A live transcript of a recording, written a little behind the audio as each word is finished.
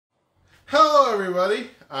Hello everybody,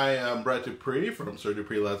 I am Brett Dupree from Sir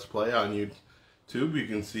Dupree Let's Play on YouTube. You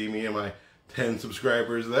can see me and my 10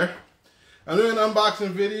 subscribers there. I'm doing an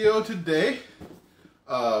unboxing video today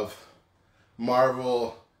of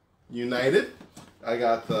Marvel United. I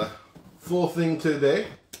got the full thing today.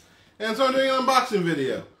 And so I'm doing an unboxing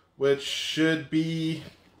video, which should be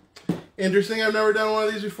interesting. I've never done one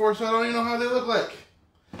of these before, so I don't even know how they look like.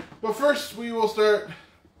 But first, we will start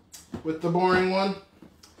with the boring one.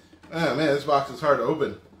 Ah, man, this box is hard to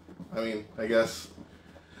open. I mean, I guess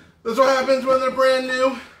that's what happens when they're brand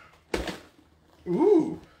new.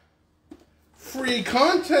 Ooh. Free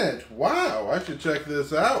content. Wow, I should check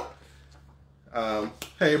this out.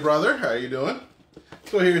 Hey, brother, how you doing?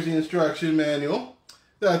 So here's the instruction manual.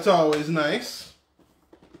 That's always nice.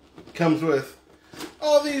 Comes with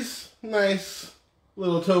all these nice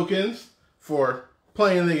little tokens for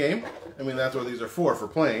playing the game. I mean, that's what these are for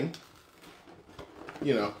playing.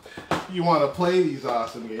 You know, you want to play these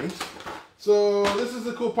awesome games. So this is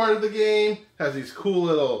the cool part of the game. Has these cool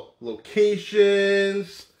little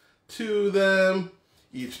locations to them.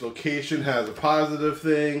 Each location has a positive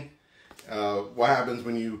thing. What happens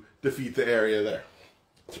when you defeat the area there.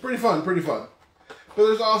 It's pretty fun, pretty fun. But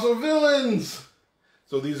there's also villains.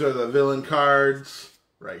 So these are the villain cards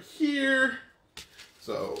right here.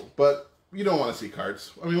 So, but you don't want to see cards.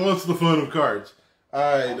 I mean, what's the fun of cards?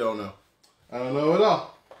 I don't know. I don't know at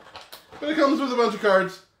all. But it comes with a bunch of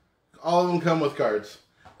cards. All of them come with cards.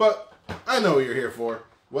 But I know what you're here for.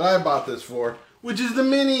 What I bought this for, which is the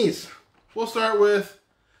minis. We'll start with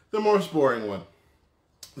the most boring one.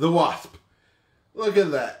 The Wasp. Look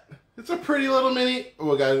at that. It's a pretty little mini.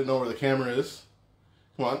 Oh, I gotta know where the camera is.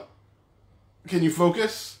 Come on. Can you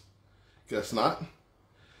focus? Guess not.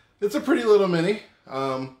 It's a pretty little mini.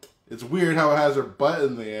 It's weird how it has her butt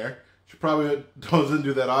in the air. She probably doesn't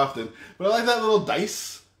do that often. But I like that little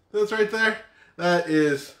dice that's right there. That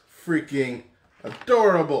is freaking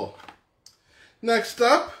adorable. Next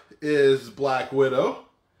up is Black Widow.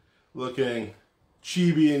 Looking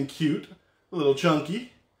chibi and cute. A little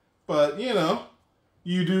chunky. But, you know,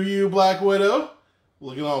 you do you, Black Widow.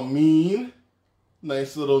 Looking all mean.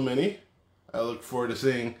 Nice little mini. I look forward to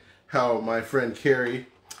seeing how my friend Carrie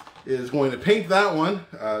is going to paint that one.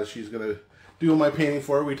 She's going to do my painting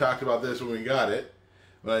for her. We talked about this when we got it.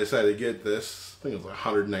 When I decided to get this, I think it was like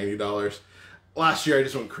 $190. Last year I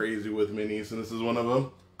just went crazy with minis, and this is one of them.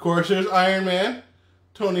 Of course, there's Iron Man,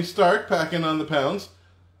 Tony Stark packing on the pounds.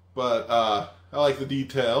 But I like the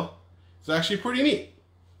detail. It's actually pretty neat.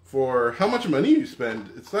 For how much money you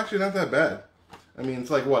spend, it's actually not that bad. I mean,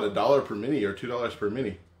 it's like, what, $1 per mini or $2 per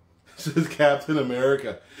mini? This is Captain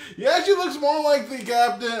America. He actually looks more like the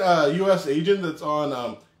Captain, U.S. agent that's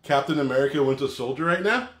on Captain America Winter Soldier right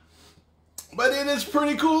now. But it is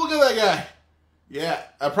pretty cool. Look at that guy. Yeah,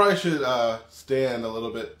 I probably should stand a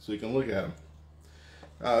little bit so you can look at him.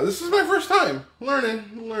 This is my first time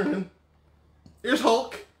learning. Here's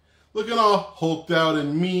Hulk. Looking all hulked out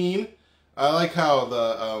and mean. I like how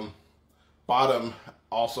the bottom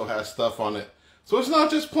also has stuff on it. So it's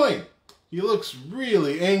not just plain. He looks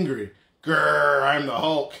really angry. Grrr, I'm the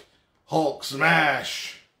Hulk. Hulk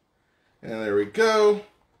smash. And there we go.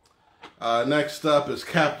 Next up is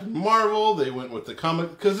Captain Marvel. They went with the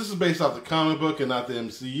comic, because this is based off the comic book and not the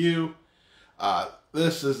MCU.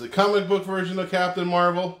 This is the comic book version of Captain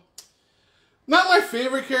Marvel. Not my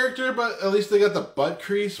favorite character, but at least they got the butt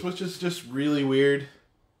crease, which is just really weird.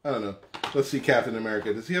 I don't know. Let's see Captain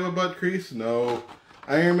America. Does he have a butt crease? No.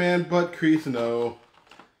 Iron Man, butt crease? No.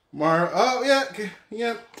 Oh, yeah.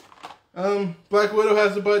 Yep. Black Widow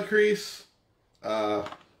has a butt crease.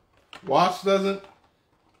 Wasp doesn't.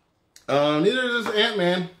 Neither does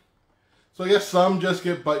Ant-Man. So I guess some just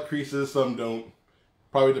get butt creases, some don't.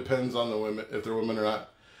 Probably depends on the women, if they're women or not.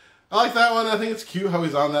 I like that one. I think it's cute how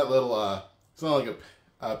he's on that little, it's not like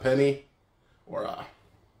a penny. Or,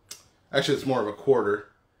 actually it's more of a quarter.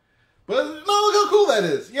 But, no, look how cool that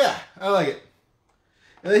is. Yeah, I like it.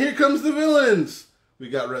 And then here comes the villains. We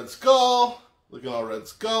got Red Skull, looking all Red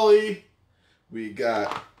Scully. We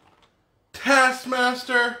got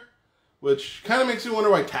Taskmaster, which kind of makes me wonder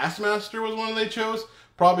why Taskmaster was one they chose.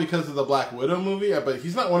 Probably because of the Black Widow movie, but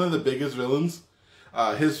he's not one of the biggest villains.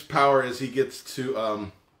 His power is he gets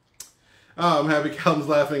to, Happy Calum's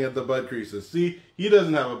laughing at the butt creases. See, he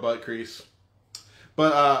doesn't have a butt crease.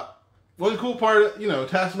 But one cool part, you know,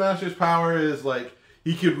 Taskmaster's power is like,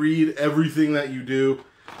 he could read everything that you do.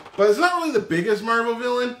 But it's not really the biggest Marvel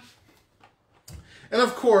villain. And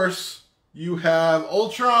of course, you have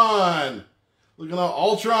Ultron. Looking all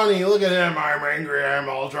Ultron-y. Look at him. I'm angry. I'm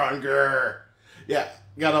Ultron. Grr. Yeah,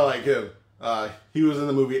 gotta like him. He was in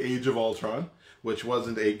the movie Age of Ultron, which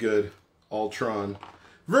wasn't a good Ultron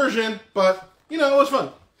version, but, you know, it was fun.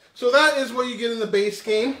 So that is what you get in the base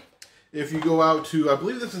game. If you go out to, I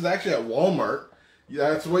believe this is actually at Walmart,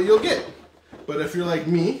 that's what you'll get. But if you're like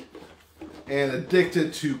me and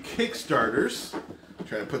addicted to Kickstarters, I'm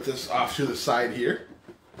trying to put this off to the side here.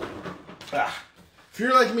 If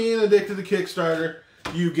you're like me and addicted to Kickstarter,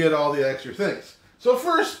 you get all the extra things. So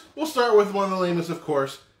first, we'll start with one of the lamest, of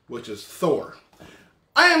course, which is Thor.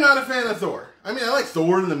 I am not a fan of Thor. I mean, I like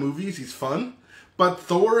Thor in the movies, he's fun. But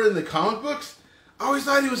Thor in the comic books, I always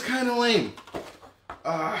thought he was kind of lame.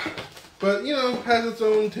 But, you know, has its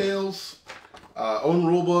own tales, own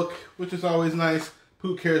rule book, which is always nice.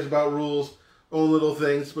 Who cares about rules? Own little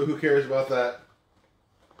things, but who cares about that?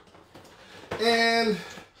 And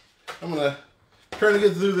I'm going to try to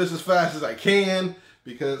get through this as fast as I can,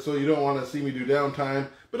 because so you don't want to see me do downtime.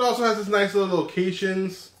 But it also has its nice little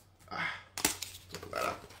locations. Open that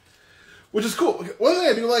up. Which is cool. One thing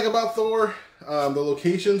I do like about Thor, the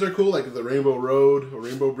locations are cool, like the Rainbow Road or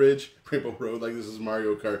Rainbow Bridge. Rainbow Road, like this is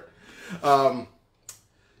Mario Kart.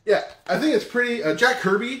 Yeah, I think it's pretty. Jack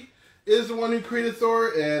Kirby is the one who created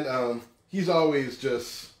Thor, and he's always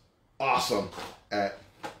just awesome at.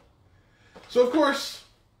 So of course,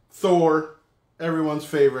 Thor, everyone's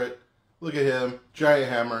favorite. Look at him, giant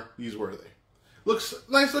hammer. He's worthy. Looks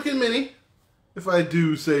nice looking mini, if I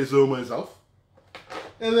do say so myself.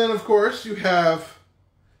 And then of course you have,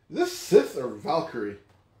 is this Sith or Valkyrie?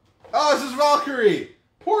 Oh, this is Valkyrie.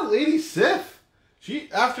 Poor lady Sith.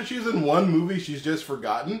 After she's in one movie, she's just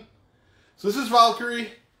forgotten. So this is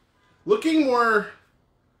Valkyrie. Looking more,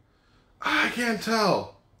 I can't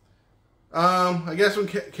tell. I guess when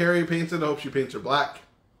Carrie paints it, I hope she paints her black,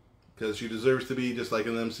 because she deserves to be just like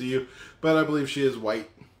in the MCU. But I believe she is white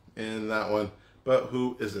in that one. But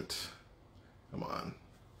who isn't? Come on.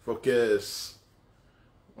 Focus.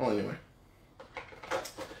 Oh, anyway.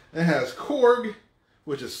 It has Korg,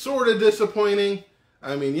 which is sort of disappointing.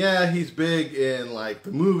 I mean, yeah, he's big in, like,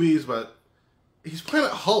 the movies, but he's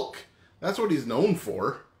Planet Hulk. That's what he's known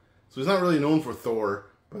for. So he's not really known for Thor,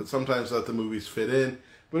 but sometimes let the movies fit in.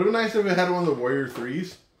 But it would be nice if it had one of the Warrior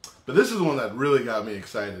 3s. But this is one that really got me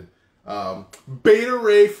excited. Beta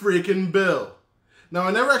Ray freaking Bill. Now,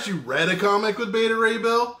 I never actually read a comic with Beta Ray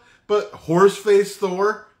Bill, but Horse-Face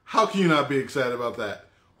Thor, how can you not be excited about that?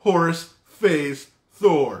 Horse-Face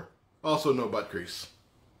Thor. Also, no butt crease.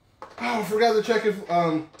 Oh, I forgot to check if,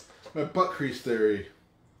 my butt crease theory.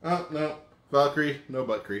 Oh, no. Valkyrie, no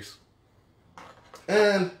butt crease.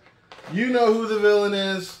 And you know who the villain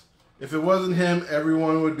is. If it wasn't him,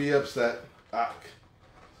 everyone would be upset.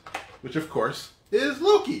 Which, of course, is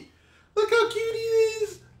Loki. Look how cute he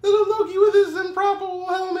is. Little Loki with his improbable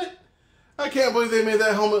helmet. I can't believe they made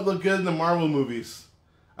that helmet look good in the Marvel movies.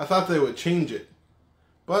 I thought they would change it.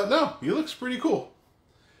 But no, he looks pretty cool.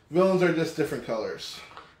 Villains are just different colors.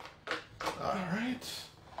 Alright.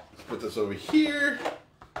 Let's put this over here.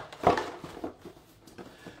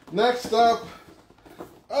 Next up,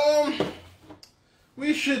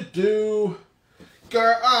 we should do...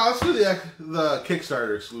 let's do the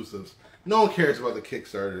Kickstarter exclusives. No one cares about the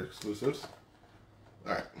Kickstarter exclusives.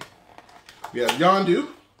 Alright. We have Yondu.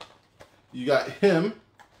 You got him.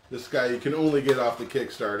 This guy you can only get off the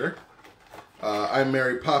Kickstarter. I'm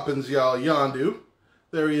Mary Poppins, y'all. Yondu.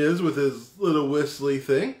 There he is with his little whistly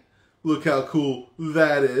thing. Look how cool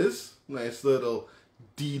that is. Nice little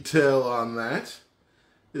detail on that.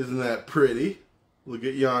 Isn't that pretty? Look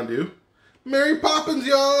at Yondu. Mary Poppins,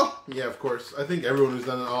 y'all! Yeah, of course. I think everyone who's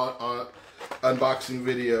done an unboxing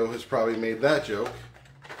video has probably made that joke.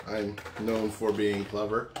 I'm known for being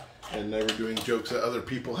clever and never doing jokes that other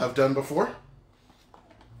people have done before.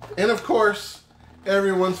 And of course,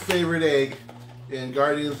 everyone's favorite egg in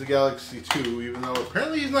Guardians of the Galaxy 2, even though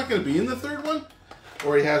apparently he's not going to be in the third one,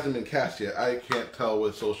 or he hasn't been cast yet. I can't tell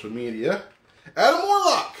with social media. Adam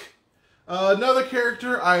Warlock! Another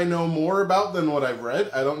character I know more about than what I've read.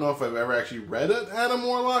 I don't know if I've ever actually read an Adam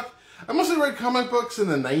Warlock. I mostly read comic books in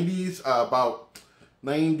the 90s, about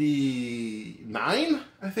 99,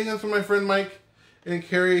 I think that's when my friend Mike and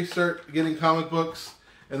Carrie start getting comic books.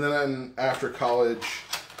 And then after college,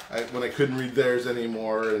 when I couldn't read theirs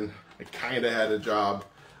anymore and I kind of had a job,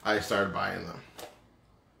 I started buying them.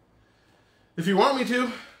 If you want me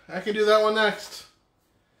to, I can do that one next.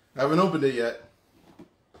 I haven't opened it yet.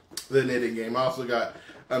 The knitting game. I also got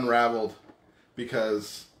Unraveled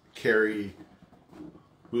because Carrie,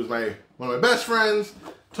 who's one of my best friends,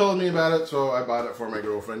 told me about it, so I bought it for my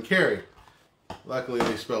girlfriend Carrie. Luckily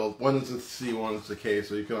they spelled, one's a C, one's a K,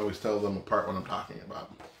 so you can always tell them apart what I'm talking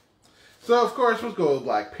about. So of course, let's go with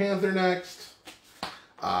Black Panther next.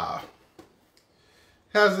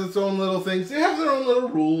 has its own little things. They have their own little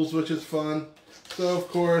rules, which is fun. So, of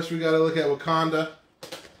course, we got to look at Wakanda.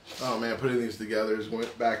 Oh, man, putting these together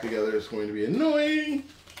back together is going to be annoying.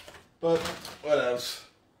 But, what else?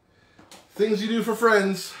 Things you do for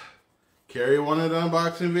friends. Carrie wanted an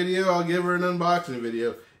unboxing video. I'll give her an unboxing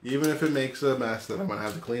video, even if it makes a mess that I'm going to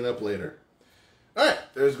have to clean up later. Alright,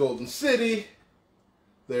 there's Golden City.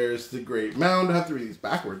 There's the Great Mound. I have to read these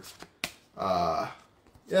backwards.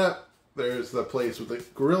 Yeah, there's the place with the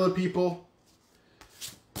gorilla people.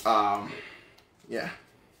 Yeah.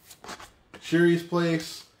 Shuri's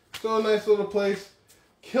place. So a nice little place.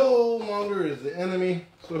 Killmonger is the enemy.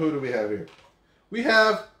 So who do we have here? We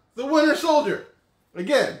have the Winter Soldier.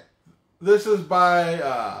 Again, this is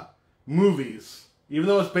by movies. Even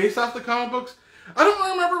though it's based off the comic books. I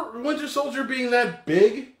don't remember Winter Soldier being that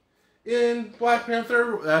big in Black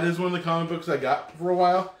Panther. That is one of the comic books I got for a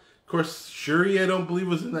while. Of course, Shuri, I don't believe,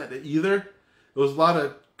 was in that either. It was a lot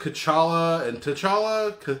of T'Challa and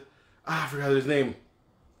T'Challa. I forgot his name.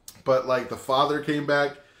 But, like, the father came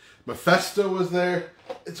back. Mephisto was there.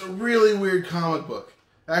 It's a really weird comic book.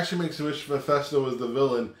 It actually makes me wish Mephisto was the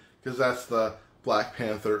villain, because that's the Black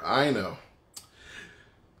Panther I know.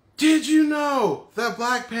 Did you know that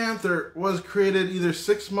Black Panther was created either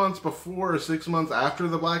 6 months before or 6 months after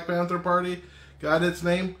the Black Panther Party got its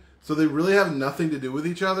name? So they really have nothing to do with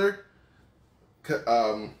each other.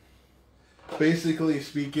 Basically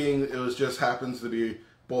speaking, it was just happens to be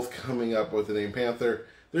both coming up with the name Panther.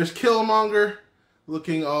 There's Killmonger,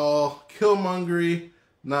 looking all Killmongery,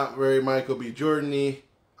 not very Michael B. Jordan-y.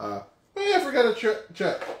 Oh yeah, I forgot to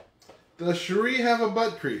check. Does Shuri have a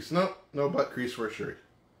butt crease? No, no butt crease for Shuri.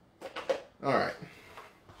 Alright.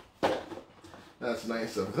 That's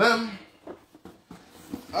nice of them.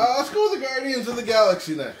 Let's go with the Guardians of the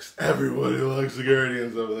Galaxy next. Everybody likes the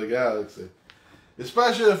Guardians of the Galaxy.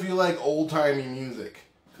 Especially if you like old-timey music.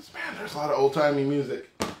 Because, man, there's a lot of old-timey music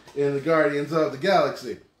in the Guardians of the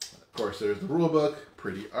Galaxy. Of course, there's the rulebook,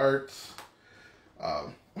 pretty art.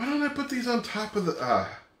 Why don't I put these on top of the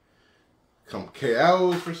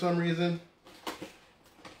KOs for some reason?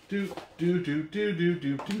 Oh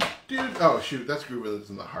shoot, that's Groove Rhythms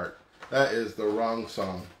in the Heart. That is the wrong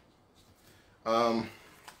song.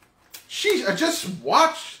 Sheesh, I just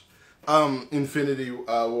watched Infinity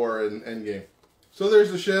War and Endgame. So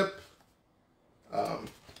there's the ship.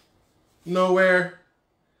 Nowhere.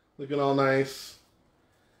 Looking all nice.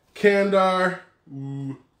 Kandar.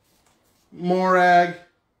 Ooh. Morag.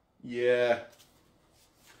 Yeah.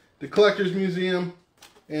 The Collector's Museum.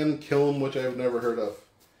 And Kiln, which I've never heard of.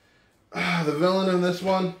 The villain in this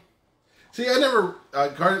one. See, I never...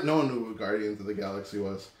 no one knew what Guardians of the Galaxy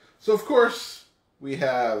was. So, of course, we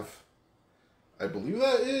have... I believe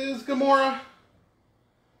that is Gamora.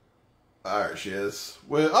 There she is.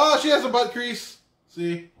 Oh, she has a butt crease.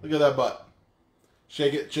 See? Look at that butt.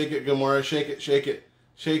 Shake it, Gamora. Shake it, shake it,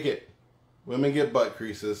 shake it. Women get butt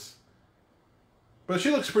creases. But she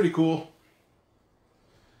looks pretty cool.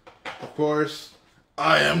 Of course,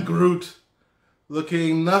 I am Groot.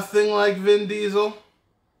 Looking nothing like Vin Diesel,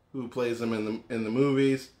 who plays him in the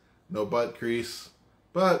movies. No butt crease,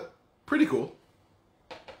 but pretty cool.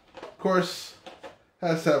 Of course,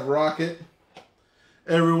 has to have Rocket.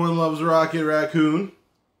 Everyone loves Rocket Raccoon.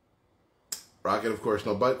 Rocket, of course,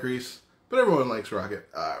 no butt crease, but everyone likes Rocket.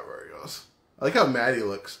 There he goes. I like how mad he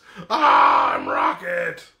looks. I'm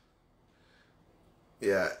Rocket!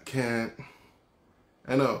 Yeah, can't.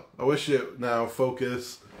 I know. I wish it now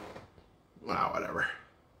focus. Whatever.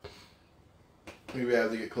 Maybe I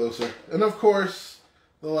have to get closer. And of course,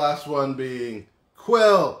 the last one being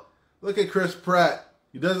Quill. Look at Chris Pratt.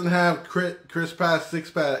 He doesn't have Chris Pratt's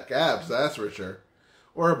six-pack abs, that's for sure.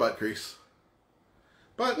 Or a butt crease.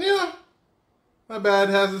 But, you know, not bad.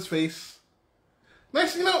 Has his face.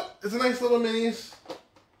 Nice, you know, it's a nice little minis.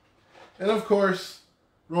 And of course,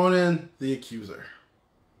 Ronan the Accuser.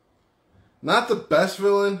 Not the best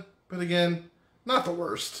villain, but again, not the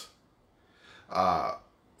worst.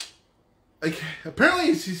 Apparently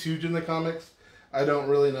he's huge in the comics. I don't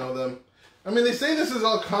really know them. I mean, they say this is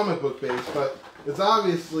all comic book based, but it's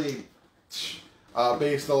obviously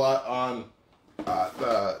based a lot on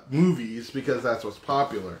the movies because that's what's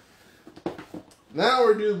popular. Now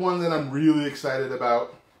we're doing one that I'm really excited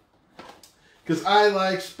about because I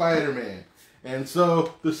like Spider-Man. And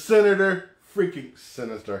so the Sinister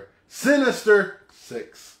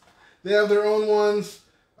Six. They have their own ones,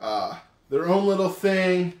 their own little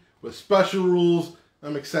thing with special rules.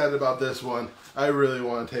 I'm excited about this one. I really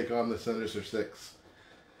want to take on the Sinister Six.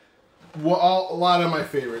 Well, a lot of my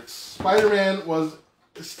favorites. Spider-Man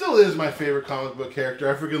still is my favorite comic book character.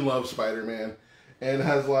 I freaking love Spider-Man. And it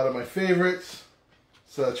has a lot of my favorites.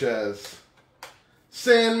 such as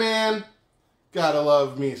Sandman. Gotta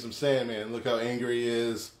love me some Sandman. Look how angry he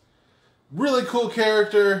is. Really cool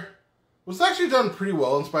character. Was actually done pretty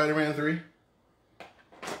well in Spider-Man 3.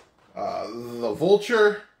 The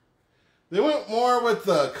Vulture. They went more with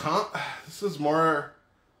the this is more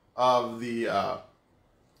of the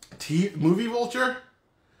movie Vulture.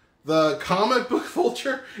 The comic book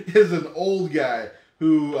Vulture is an old guy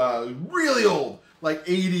who, really old, like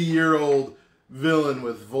 80-year-old villain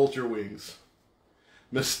with vulture wings.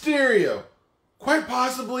 Mysterio. Quite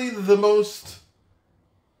possibly the most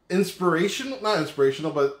not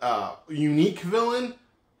inspirational, but unique villain.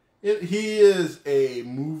 He is a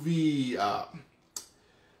movie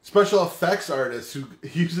special effects artist who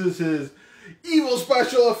uses his evil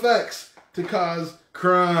special effects to cause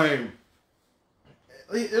crime.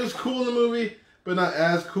 It was cool in the movie, but not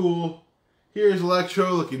as cool. Here's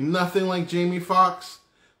Electro looking nothing like Jamie Foxx,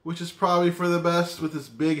 which is probably for the best with his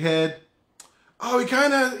big head. Oh, he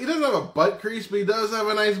doesn't have a butt crease, but he does have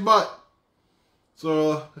a nice butt.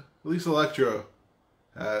 So, at least Electro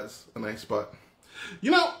has a nice butt.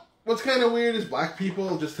 You know, what's kind of weird is black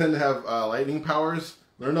people just tend to have lightning powers.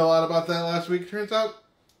 Learned a lot about that last week. Turns out,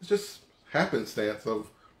 it's just happenstance of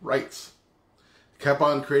rights. Kept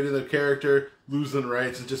on creating the character, losing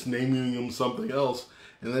rights, and just naming him something else.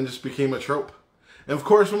 And then just became a trope. And of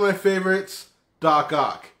course, one of my favorites, Doc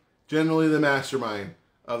Ock. Generally the mastermind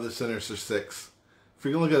of the Sinister Six. If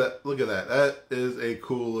you can look at that. That is a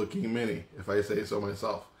cool looking mini, if I say so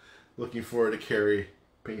myself. Looking forward to Carrie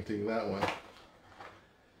painting that one.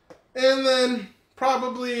 And then,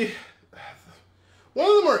 probably, one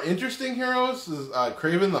of the more interesting heroes is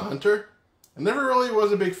Kraven the Hunter. I never really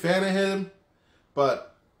was a big fan of him,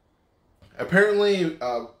 but apparently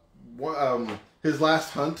his last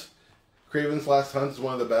hunt, Kraven's Last Hunt, is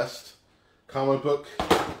one of the best comic book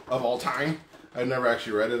of all time. I've never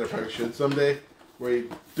actually read it. I probably should someday. Where he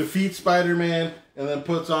defeats Spider-Man and then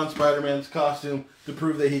puts on Spider-Man's costume to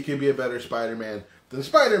prove that he can be a better Spider-Man than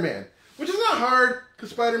Spider-Man. Which is not hard,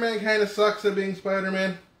 because Spider-Man kind of sucks at being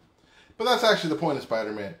Spider-Man. But that's actually the point of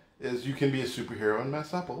Spider-Man, is you can be a superhero and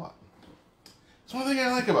mess up a lot. It's one thing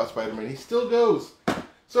I like about Spider-Man. He still goes.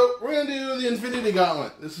 So we're going to do the Infinity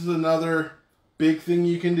Gauntlet. This is another big thing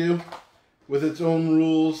you can do with its own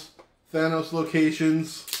rules. Thanos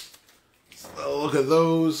locations. So look at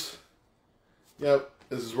those. Yep,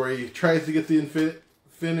 this is where he tries to get the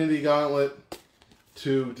Infinity Gauntlet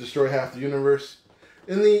to destroy half the universe.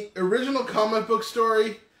 In the original comic book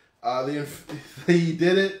story, he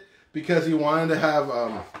did it because he wanted to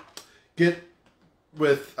have get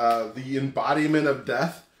with the embodiment of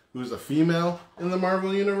death, who's a female in the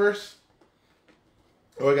Marvel Universe.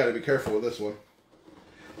 Oh, I gotta be careful with this one.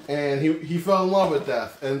 And he fell in love with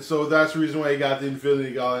death, and so that's the reason why he got the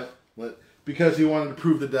Infinity Gauntlet, because he wanted to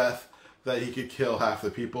prove to Death that he could kill half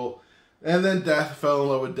the people. And then Death fell in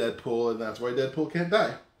love with Deadpool, and that's why Deadpool can't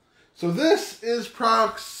die. So this is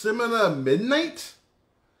Proximita Midnight,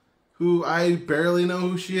 who I barely know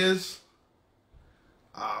who she is.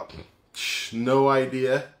 No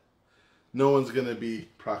idea. No one's going to be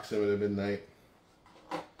Proximita Midnight.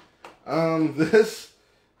 This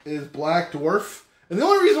is Black Dwarf. And the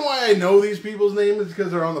only reason why I know these people's names is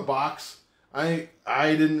because they're on the box. I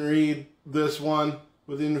didn't read this one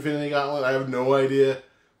with the Infinity Gauntlet. I have no idea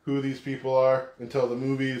who these people are until the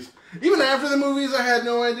movies. Even after the movies, I had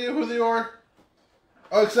no idea who they are.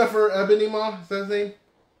 Oh, except for Ebony Maw. Is that his name?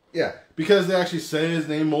 Yeah, because they actually say his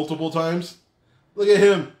name multiple times. Look at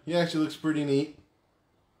him. He actually looks pretty neat.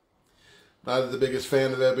 Not the biggest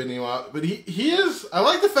fan of Ebony Maw, but he is. I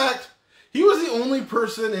like the fact he was the only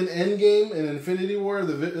person in Endgame and Infinity War,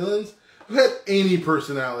 the villains, who had any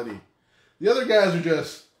personality. The other guys are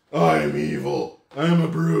just, I'm evil. I'm a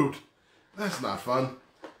brute. That's not fun.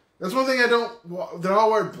 That's one thing I don't... They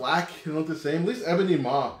all wear black and look the same. At least Ebony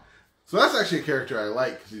Maw. So that's actually a character I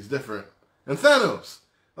like, because he's different. And Thanos.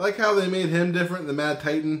 I like how they made him different, the Mad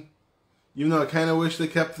Titan. Even though I kind of wish they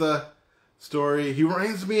kept the story. He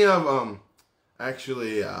reminds me of,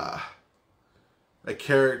 actually, a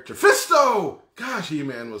character. Fisto! Gosh,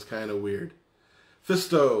 He-Man was kind of weird.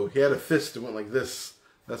 Fisto. He had a fist that went like this.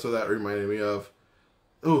 That's what that reminded me of.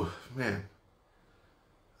 Oh, man.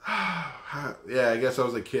 Yeah, I guess I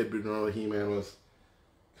was a kid, but normally He-Man was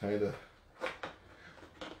kind of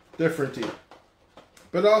different-y.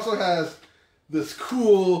 But it also has this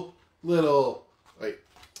cool little, like,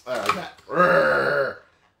 I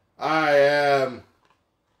am,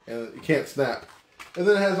 and you can't snap. And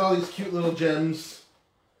then it has all these cute little gems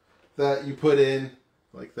that you put in,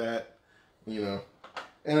 like that, you know.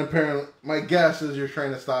 And apparently, my guess is you're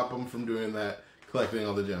trying to stop them from doing that, collecting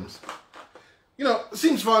all the gems. you know, it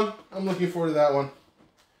seems fun. I'm looking forward to that one.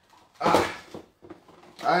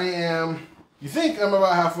 You think I'm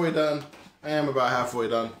about halfway done. I am about halfway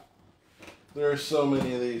done. There are so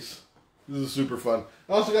many of these. This is super fun.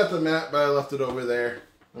 I also got the mat, but I left it over there.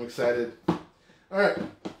 I'm excited. Alright.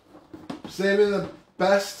 Saving the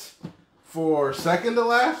best for second to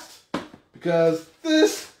last. Because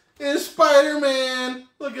this is Spider-Man.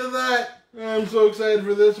 Look at that. I'm so excited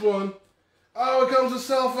for this one. Oh, it comes with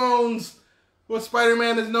cell phones. What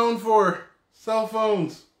Spider-Man is known for. Cell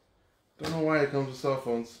phones. Don't know why it comes with cell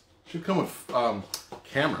phones. Should come with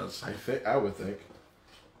cameras, I would think.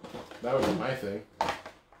 That would be my thing.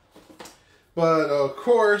 But of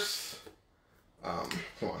course,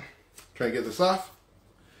 come on. Try to get this off.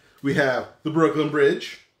 We have the Brooklyn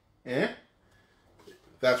Bridge.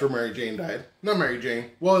 That's where Mary Jane died. Not Mary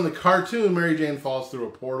Jane. Well, in the cartoon, Mary Jane falls through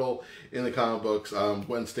a portal. In the comic books,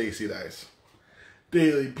 Gwen Stacy dies.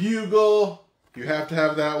 Daily Bugle. You have to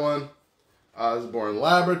have that one. Osborn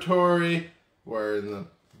Laboratory, where in the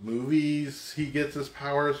movies he gets his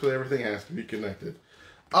powers, so everything has to be connected.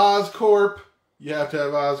 Oscorp. You have to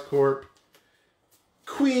have Oscorp.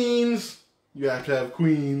 Queens. You have to have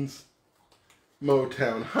Queens.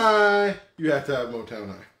 Motown High. You have to have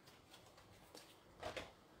Motown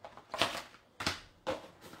High.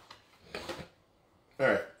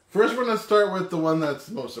 Alright, first we're going to start with the one that's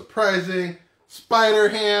the most surprising.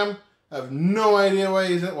 Spider-Ham. I have no idea why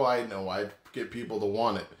he's in it. Well, I know why. I'd get people to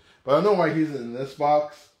want it. But I don't know why he's in this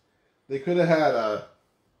box. They could have had a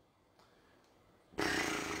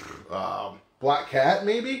Black Cat,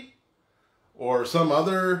 maybe? Or some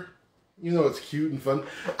other, you know, it's cute and fun.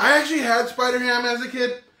 I actually had Spider-Ham as a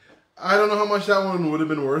kid. I don't know how much that one would have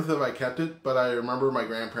been worth if I kept it, but I remember my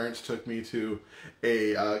grandparents took me to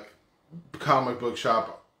a comic book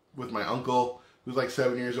shop with my uncle, who's like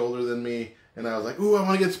 7 years older than me, and I was like, ooh, I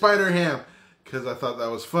want to get Spider-Ham, because I thought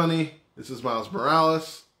that was funny. This is Miles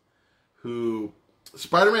Morales, who,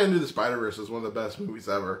 Spider-Man Into the Spider-Verse is one of the best movies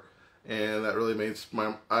ever, and that really made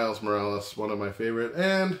Miles Morales one of my favorite,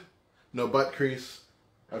 and no butt crease.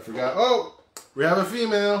 I forgot, oh, we have a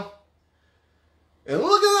female, and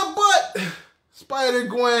look at the butt!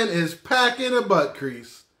 Spider-Gwen is packing a butt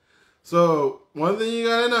crease. So, one thing you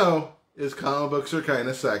gotta know is comic books are kind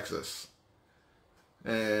of sexist.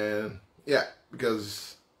 And, yeah,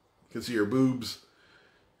 because you can see her boobs.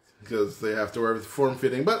 Because they have to wear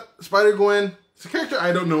form-fitting. But Spider-Gwen, it's a character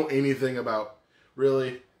I don't know anything about,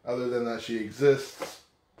 really, other than that she exists.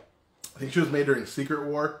 I think she was made during Secret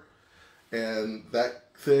War. And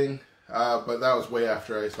that thing, but that was way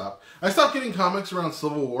after I stopped. I stopped getting comics around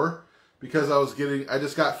Civil War because I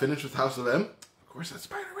just got finished with House of M. Of course, that's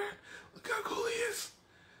Spider-Man. Look how cool he is.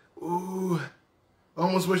 Ooh.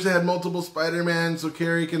 Almost wish they had multiple Spider-Man so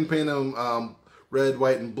Carrie can paint them red,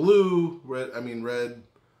 white, and blue. Red,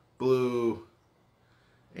 blue,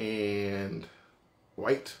 and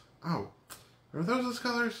white. Oh. Are those his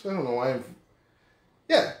colors? I don't know why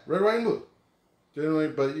yeah, red, white, and blue. Generally,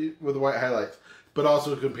 but with the white highlights. But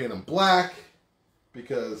also can paint them black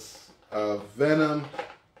because of Venom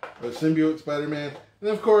or symbiote Spider-Man. And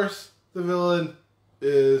of course, the villain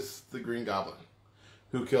is the Green Goblin,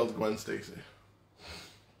 who killed Gwen Stacy.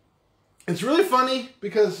 It's really funny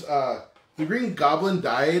because the Green Goblin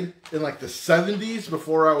died in like the 70s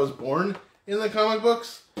before I was born in the comic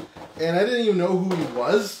books. And I didn't even know who he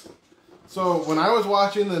was. So when I was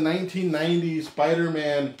watching the 1990s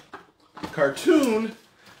Spider-Man cartoon,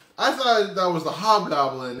 I thought that was the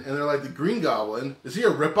Hobgoblin, and they're like, the Green Goblin? Is he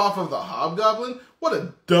a ripoff of the Hobgoblin? What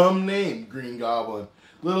a dumb name, Green Goblin.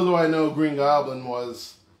 Little do I know Green Goblin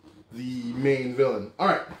was the main villain.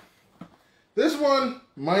 Alright. This one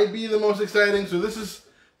might be the most exciting. So this is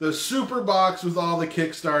the super box with all the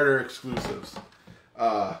Kickstarter exclusives.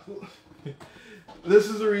 This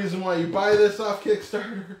is the reason why you buy this off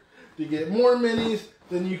Kickstarter. To get more minis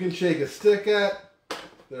than you can shake a stick at.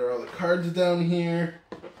 There are all the cards down here.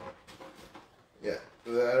 Yeah,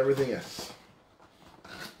 everything is.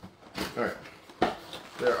 Alright.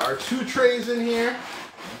 There are 2 trays in here.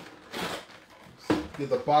 Get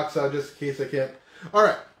the box out just in case I can't.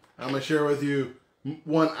 Alright, I'm going to share with you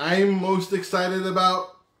one I'm most excited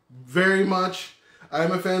about very much.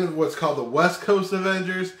 I'm a fan of what's called the West Coast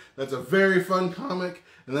Avengers. That's a very fun comic.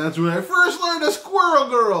 And that's when I first learned of Squirrel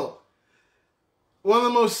Girl. One of the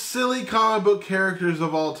most silly comic book characters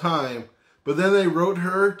of all time. But then they wrote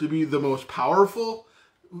her to be the most powerful,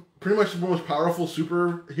 pretty much the most powerful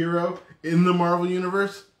superhero in the Marvel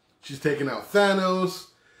Universe. She's taken out Thanos.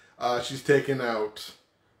 She's taken out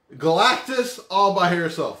Galactus all by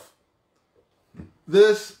herself.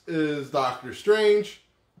 This is Doctor Strange.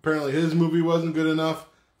 Apparently his movie wasn't good enough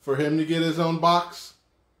for him to get his own box,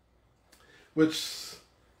 which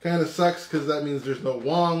kind of sucks because that means there's no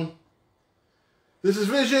Wong. This is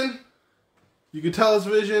Vision. You can tell it's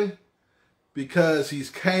Vision because he's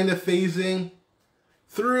kind of phasing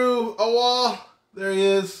through a wall. There he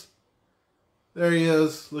is. There he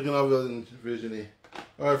is, looking all Vision-y.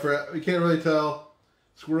 Alright, we can't really tell.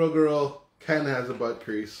 Squirrel Girl kind of has a butt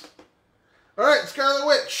crease. Alright, Scarlet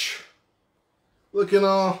Witch. Looking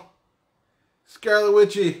all Scarlet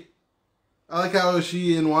Witchy. I like how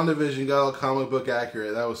she in WandaVision got all comic book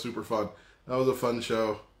accurate. That was super fun. That was a fun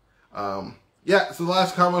show. Yeah, so the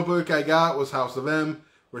last comic book I got was House of M,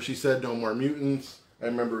 where she said no more mutants. I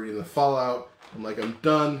remember reading the fallout. I'm like, I'm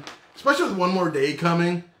done. Especially with One More Day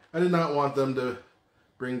coming. I did not want them to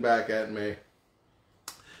bring back Aunt May.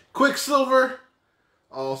 Quicksilver,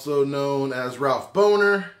 also known as Ralph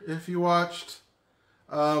Boner, if you watched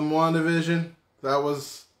WandaVision. That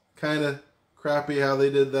was kind of crappy how they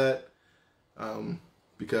did that.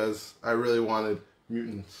 Because I really wanted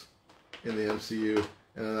mutants in the MCU,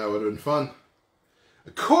 and that would have been fun.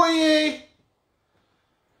 Okoye,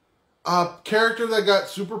 a character that got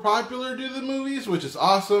super popular due to the movies, which is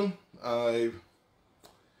awesome. I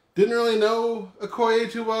didn't really know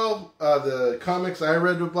Okoye too well. The comics I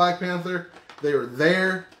read with Black Panther, they were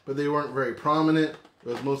there, but they weren't very prominent. It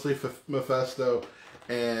was mostly Mephisto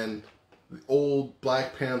and the old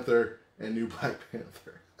Black Panther and new Black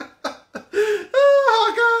Panther.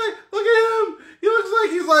 Hawkeye, look at him. He looks like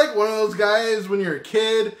he's like one of those guys when you're a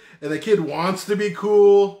kid and the kid wants to be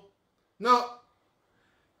cool. No.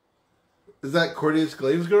 Is that Cordeus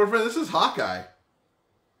Glaive's girlfriend? This is Hawkeye.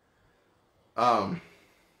 Oh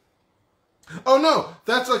no,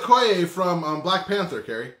 that's Okoye from Black Panther,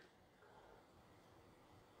 Carrie.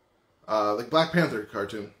 The Black Panther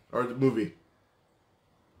cartoon or the movie.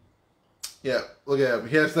 Yeah, look at him.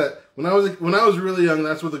 He has that. When I was really young,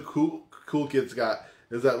 that's what the cool kids got,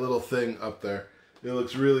 is that little thing up there. It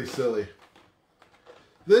looks really silly.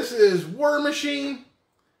 This is War Machine.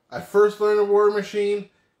 I first learned of War Machine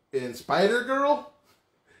in Spider-Girl.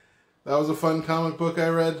 That was a fun comic book I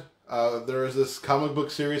read. There was this comic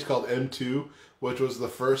book series called M2, which was the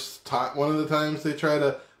first time, one of the times they tried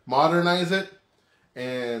to modernize it,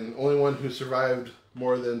 and only one who survived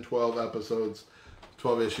more than 12 episodes,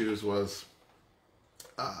 12 issues was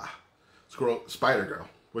Spider-Girl,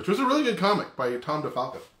 which was a really good comic by Tom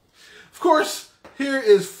DeFalco. Of course, here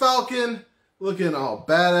is Falcon, looking all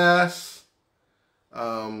badass.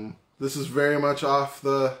 This is very much off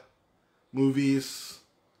the movies,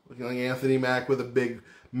 looking like Anthony Mack with a big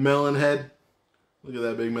melon head. Look at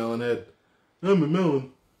that big melon head. I'm a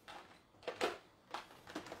melon.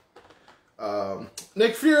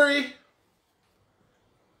 Nick Fury.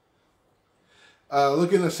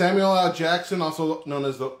 Looking at Samuel L. Jackson, also known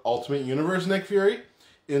as the Ultimate Universe Nick Fury.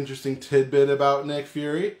 Interesting tidbit about Nick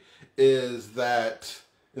Fury is that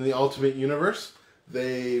in the Ultimate Universe,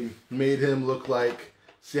 they made him look like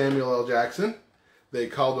Samuel L. Jackson. They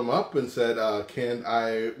called him up and said, can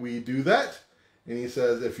we do that? And he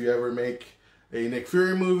says, if you ever make a Nick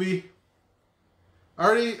Fury movie, I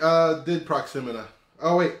already did Proximity.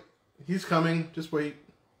 Oh wait, he's coming, just wait.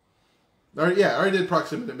 I already did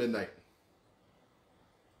Proximity at Midnight.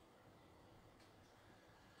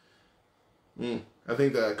 I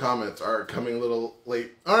think the comments are coming a little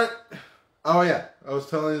late. Alright. Oh yeah, I was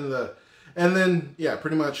telling and then, yeah,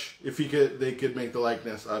 pretty much, if they could make the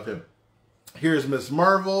likeness of him. Here's Miss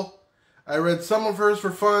Marvel. I read some of hers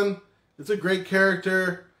for fun. It's a great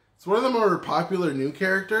character. It's one of the more popular new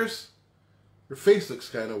characters. Her face looks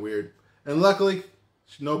kind of weird. And luckily,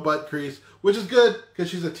 no butt crease, which is good because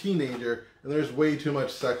she's a teenager and there's way too much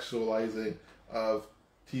sexualizing of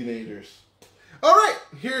teenagers. Alright,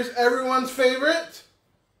 here's everyone's favorite.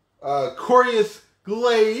 Cordeus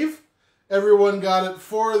Glaive. Everyone got it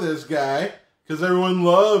for this guy because everyone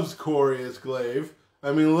loves Cordeus Glaive.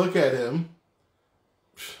 I mean, look at him.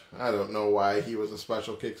 I don't know why he was a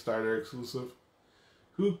special Kickstarter exclusive.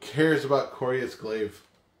 Who cares about Cordeus Glaive?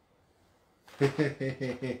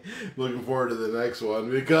 Looking forward to the next one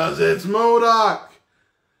because it's MODOK.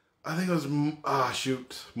 I think it was,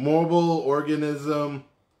 mobile organism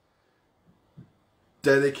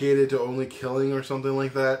dedicated to only killing or something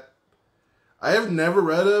like that. I have never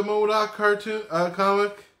read a MODOK cartoon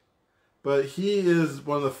comic, but he is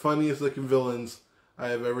one of the funniest looking villains I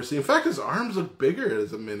have ever seen. In fact, his arms look bigger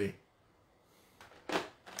as a mini.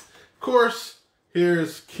 Of course,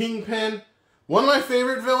 here's Kingpin. One of my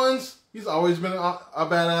favorite villains. He's always been a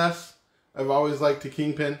badass. I've always liked the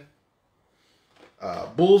Kingpin.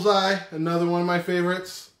 Bullseye, another one of my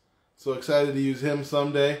favorites. So excited to use him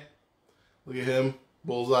someday. Look at him,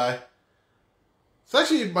 Bullseye. It's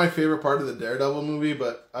actually my favorite part of the Daredevil movie,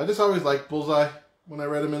 but I just always liked Bullseye when I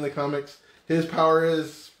read him in the comics. His power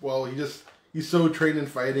is, well, he's so trained in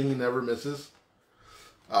fighting, he never misses.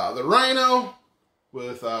 The Rhino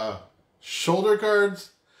with shoulder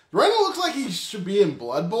guards. The Rhino looks like he should be in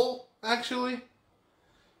Blood Bowl, actually.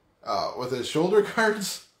 With his shoulder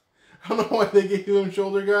guards. I don't know why they gave him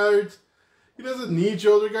shoulder guards. He doesn't need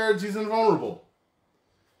shoulder guards, he's invulnerable.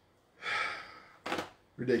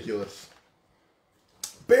 Ridiculous.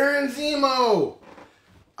 Baron Zemo!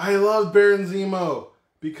 I love Baron Zemo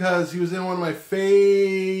because he was in one of my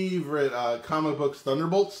favorite comic books,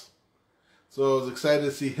 Thunderbolts. So I was excited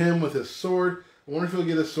to see him with his sword. I wonder if he'll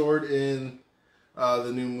get a sword in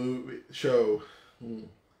the new movie show.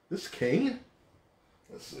 This King?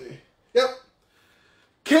 Let's see. Yep.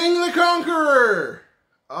 King the Conqueror!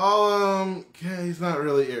 Okay, he's not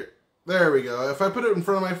really here. There we go. If I put it in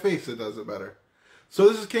front of my face, it does it better. So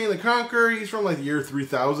this is King the Conqueror. He's from like the year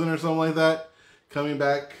 3000 or something like that. Coming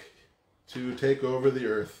back to take over the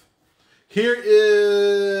Earth. Here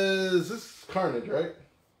is... This is Carnage, right?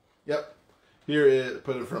 Yep. Here is...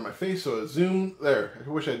 Put it in front of my face so it zoomed. There. I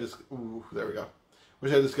wish I just... Ooh, there we go.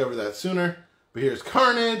 Wish I discovered that sooner. But here's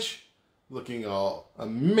Carnage. Looking all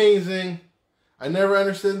amazing. I never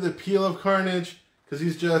understood the appeal of Carnage. Because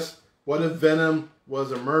he's just... What if Venom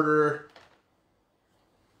was a murderer?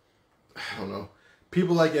 I don't know.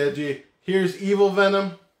 People like edgy. Here's Evil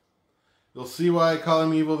Venom. You'll see why I call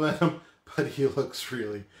him Evil Venom. But he looks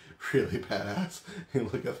really, really badass.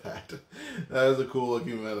 Look at that. That is a cool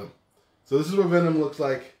looking Venom. So this is what Venom looks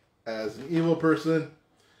like as an evil person.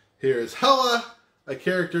 Here is Hela. A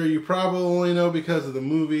character you probably only know because of the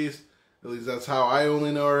movies. At least that's how I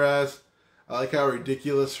only know her as. I like how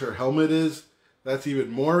ridiculous her helmet is. That's even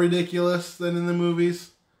more ridiculous than in the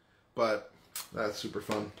movies. But that's super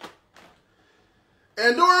fun.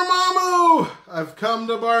 And Dormammu! I've come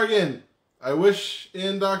to bargain. I wish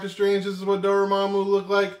in Doctor Strange this is what Dormammu looked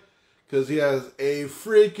like. Because he has a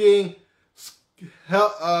freaking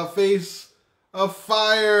face of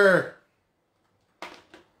fire.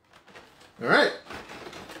 Alright.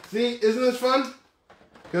 See, isn't this fun?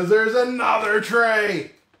 Because there's another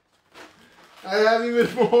tray. I have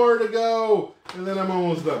even more to go. And then I'm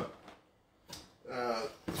almost done.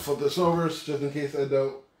 Flip this over just in case I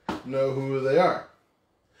don't know who they are.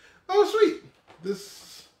 Oh, sweet.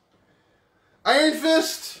 This Iron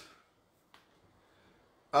Fist.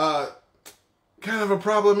 Kind of a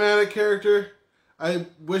problematic character. I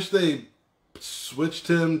wish they switched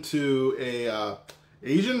him to a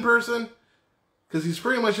Asian person. Because he's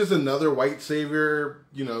pretty much just another white savior.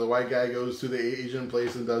 You know, the white guy goes to the Asian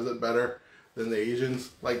place and does it better than the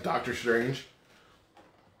Asians. Like Doctor Strange.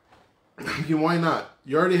 I mean, why not?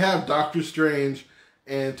 You already have Doctor Strange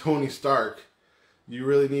and Tony Stark. You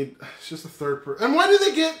really need... It's just a third person. And why do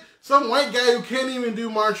they get some white guy who can't even do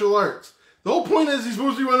martial arts? The whole point is he's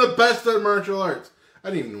supposed to be one of the best at martial arts.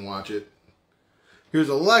 I didn't even watch it. Here's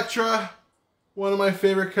Elektra. One of my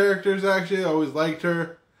favorite characters, actually. I always liked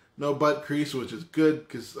her. No butt crease, which is good,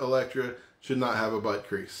 because Elektra should not have a butt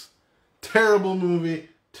crease. Terrible movie.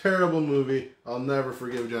 Terrible movie. I'll never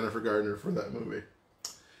forgive Jennifer Gardner for that movie.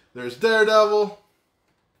 There's Daredevil.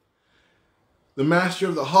 The Master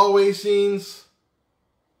of the Hallway Scenes.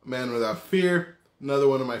 Man Without Fear. Another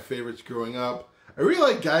one of my favorites growing up. I really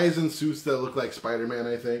like guys in suits that look like Spider-Man,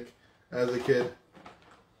 I think, as a kid.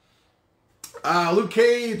 Luke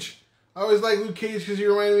Cage. I always like Luke Cage because he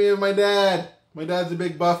reminded me of my dad. My dad's a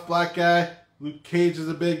big buff black guy. Luke Cage is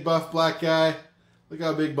a big buff black guy. Look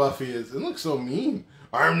how big buff he is. And looks so mean.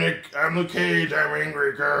 I'm Luke Cage. I'm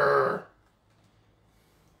angry girl.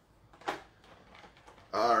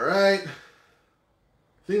 Alright. I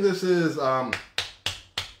think this is,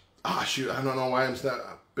 shoot, I don't know why I'm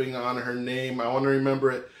stepping on her name. I want to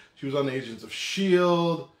remember it. She was on Agents of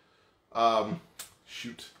S.H.I.E.L.D.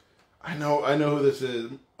 Shoot. I know who this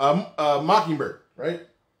is. Mockingbird, right?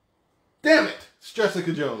 Damn it! It's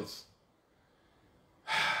Jessica Jones.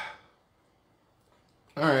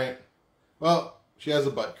 Alright. Well, she has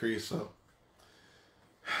a butt crease, so.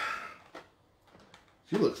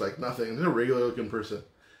 She looks like nothing. She's a regular looking person.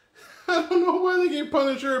 I don't know why they gave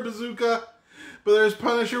Punisher a bazooka. But there's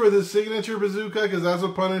Punisher with his signature bazooka, because that's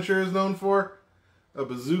what Punisher is known for. A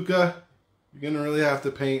bazooka. You're going to really have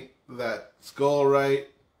to paint that skull right.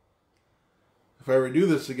 If I ever do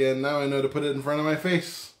this again, now I know to put it in front of my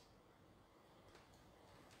face.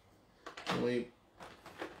 Wait.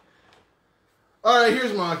 Alright,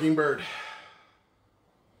 here's Mockingbird.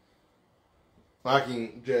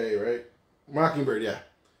 Mockingjay, right? Mockingbird, yeah.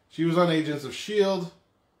 She was on Agents of S.H.I.E.L.D.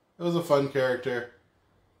 It was a fun character.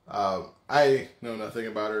 I know nothing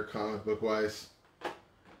about her comic book wise.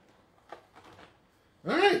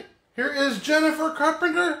 Alright, here is Jennifer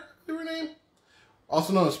Carpenter, her name.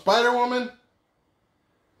 Also known as Spider-Woman.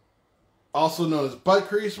 Also known as Butt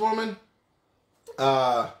Crease Woman.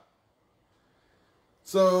 So,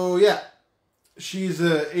 yeah. She's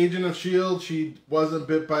an agent of S.H.I.E.L.D. She wasn't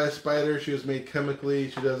bit by a spider. She was made chemically.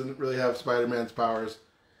 She doesn't really have Spider-Man's powers.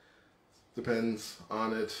 Depends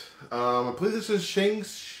on it. I believe this is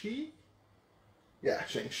Shang-Chi? Yeah,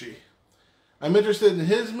 Shang-Chi. I'm interested in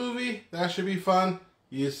his movie. That should be fun.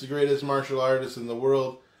 He is the greatest martial artist in the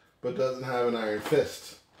world, but doesn't have an iron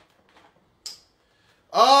fist.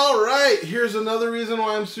 Alright, here's another reason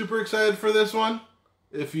why I'm super excited for this one.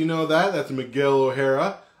 If you know that, that's Miguel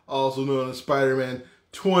O'Hara, also known as Spider-Man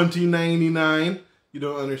 2099. You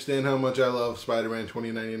don't understand how much I love Spider-Man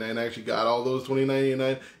 2099. I actually got all those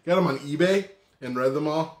 2099. Got them on eBay and read them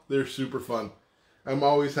all. They're super fun. I'm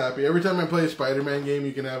always happy. Every time I play a Spider-Man game,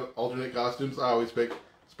 you can have alternate costumes. I always pick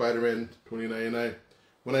Spider-Man 2099.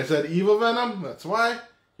 When I said Evil Venom, that's why.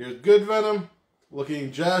 Here's Good Venom,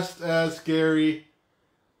 looking just as scary,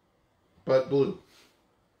 but blue.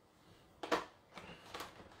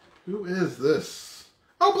 Who is this?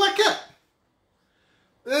 Oh, Black Cat!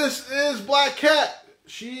 This is Black Cat.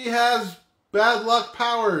 She has bad luck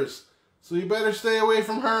powers, so you better stay away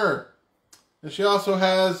from her. And she also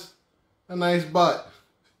has a nice butt.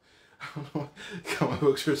 I don't know. Comic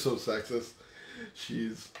books are so sexist.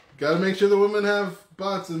 She's got to make sure the women have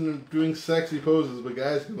butts and are doing sexy poses, but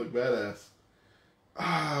guys can look badass.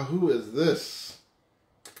 Ah, who is this?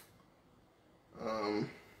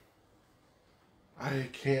 I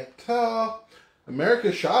can't tell.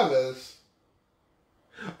 America Chavez.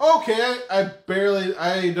 Okay,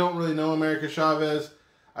 I don't really know America Chavez.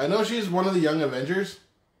 I know she's one of the Young Avengers,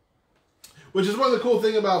 which is one of the cool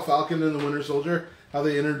things about Falcon and the Winter Soldier, how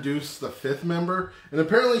they introduced the 5th member. And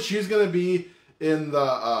apparently she's going to be in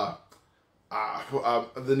the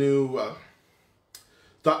new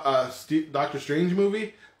Doctor Strange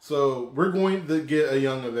movie. So we're going to get a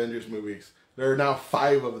Young Avengers movies. There are now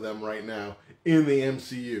 5 of them right now in the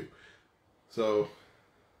MCU. So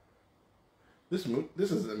this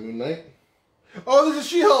isn't Moon Knight. Oh, this is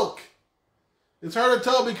She-Hulk. It's hard to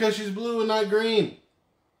tell because she's blue and not green.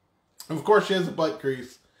 Of course, she has a butt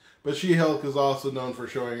crease. But She-Hulk is also known for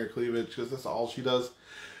showing her cleavage because that's all she does.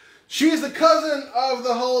 She's the cousin of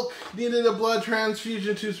the Hulk, needed a blood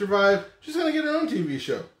transfusion to survive. She's going to get her own TV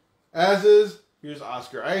show. As is, here's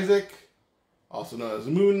Oscar Isaac, also known as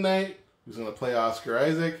Moon Knight, who's going to play Oscar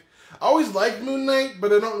Isaac. I always liked Moon Knight,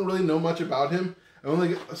 but I don't really know much about him. I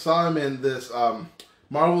only saw him in this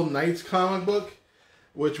Marvel Knights comic book,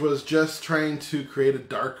 which was just trying to create a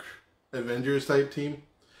dark Avengers type team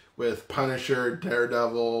with Punisher,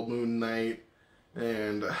 Daredevil, Moon Knight,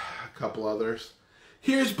 and a couple others.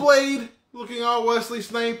 Here's Blade, looking all Wesley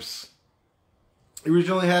Snipes. He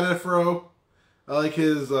originally had a fro. I like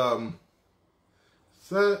his, is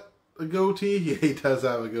that a goatee? Yeah, he does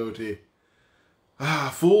have a goatee.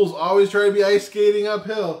 Ah, fools always try to be ice skating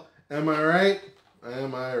uphill. Am I right?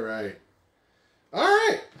 Am I right?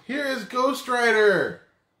 Alright, here is Ghost Rider.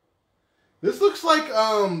 This looks like,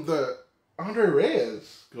 the Andre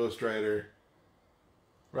Reyes Ghost Rider,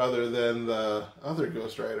 rather than the other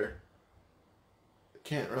Ghost Rider.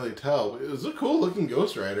 Can't really tell. It was a cool looking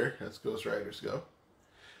Ghost Rider, as Ghost Riders go.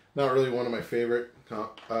 Not really one of my favorite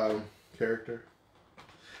character.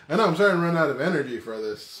 I know I'm starting to run out of energy for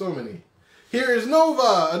this. So many. Here is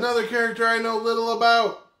Nova, another character I know little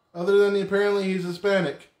about, other than apparently he's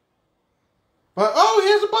Hispanic. But oh,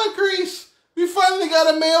 he has a butt crease. We finally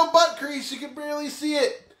got a male butt crease. You can barely see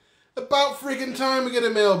it. About freaking time we get a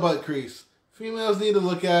male butt crease. Females need to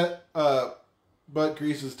look at butt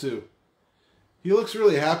creases too. He looks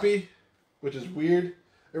really happy, which is weird.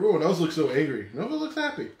 Everyone else looks so angry. Nova looks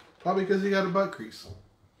happy. Probably because he got a butt crease.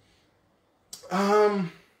 Oh,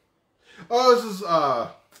 this is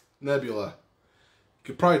Nebula. You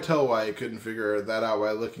could probably tell why I couldn't figure that out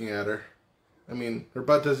by looking at her. I mean, her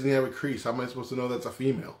butt doesn't even have a crease. How am I supposed to know that's a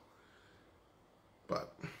female?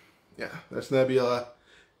 But, yeah, that's Nebula.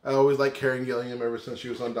 I always liked Karen Gilliam ever since she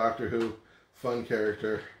was on Doctor Who. Fun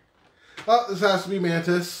character. Oh, this has to be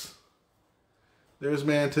Mantis. There's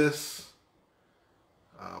Mantis.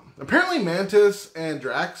 Apparently Mantis and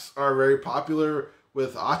Drax are very popular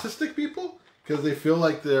with autistic people because they feel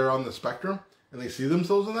like they're on the spectrum and they see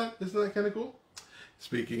themselves in that. Isn't that kind of cool?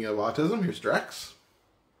 Speaking of autism, here's Drax.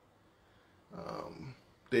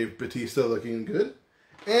 Dave Bautista looking good.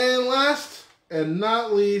 And last and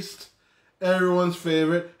not least, everyone's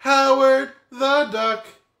favorite, Howard the Duck.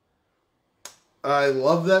 I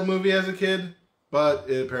loved that movie as a kid, but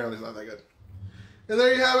it apparently is not that good. And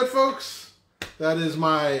there you have it, folks. That is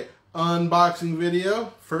my unboxing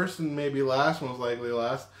video. First and maybe last, most likely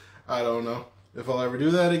last. I don't know if I'll ever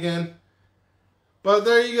do that again. But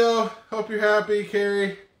there you go. Hope you're happy,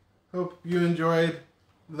 Carrie. Hope you enjoyed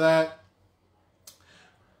that.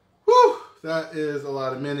 Whew! That is a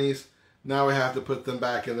lot of minis. Now we have to put them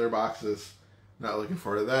back in their boxes. Not looking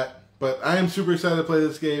forward to that. But I am super excited to play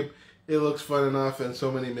this game. It looks fun enough and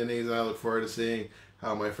so many minis, and I look forward to seeing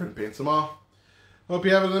how my friend paints them all. Hope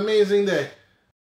you have an amazing day.